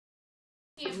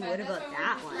What about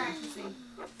that one? Practicing.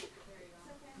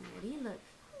 Ready? Look.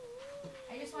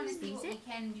 I just want to see what we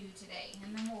can do today,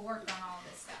 and then we'll work on all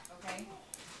this stuff, okay?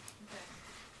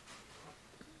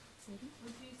 Ready?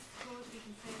 What do you suppose we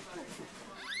can say about our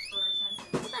transformers for our sentence?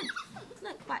 Hold on.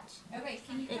 Look, watch. Okay,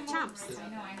 can you It come chomps. over? I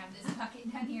know I have this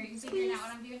bucket down here. You figuring out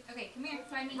what I'm doing? Okay, come here.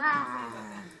 Find me. Rah.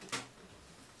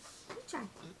 You try.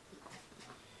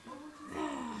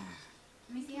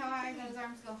 Let me see how high those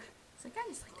arms go. So I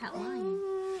just like that line.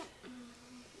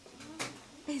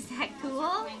 Is that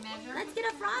cool? Measure. Let's get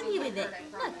a froggy with it.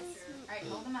 Look. Alright,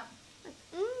 hold them up.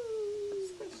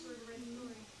 Squish.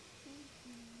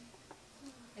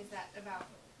 Is that about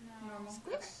normal?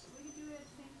 Squish. Okay. We can do it at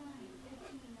the same time.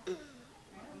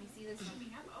 Alright, let me see this one.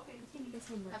 Okay. I think this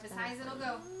one works Up as better. high as it'll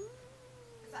go.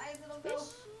 As high as it'll go.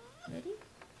 Squish. Ready?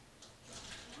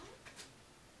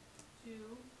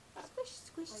 Two. Squish,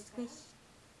 squish, squish.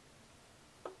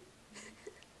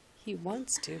 He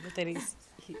wants to, but then he's...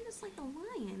 I'm just like a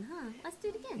lion, huh? Let's do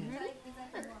it again. Yeah. Ready? Is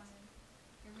that Look.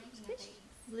 You're making a Squish. face.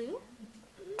 Blue.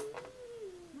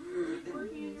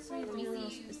 Let me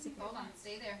see you. Hold on,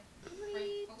 stay there.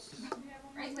 Right,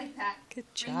 right like that. Good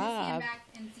Bring this hand job. back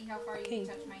and see how far you Okay. can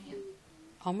touch my hand.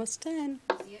 Almost done.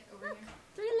 See it over Look. here?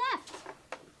 3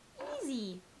 left.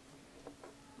 Easy.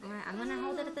 Alright, I'm gonna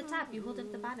hold it at the top. You hold it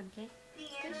at the bottom, okay?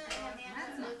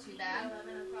 That's not too bad.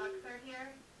 11 o'clock are here.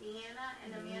 Deanna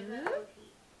and Amanda Mhm. OT.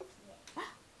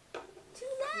 2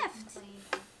 left.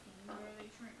 Or are they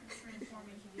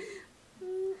transforming to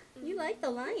be? You like the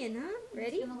lion, huh?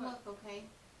 Ready? It's gonna look, okay?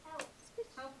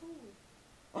 How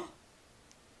cool.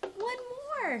 One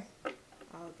more.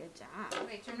 Oh, good job.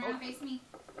 Okay, turn around, face me.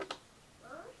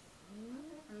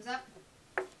 Thumbs up.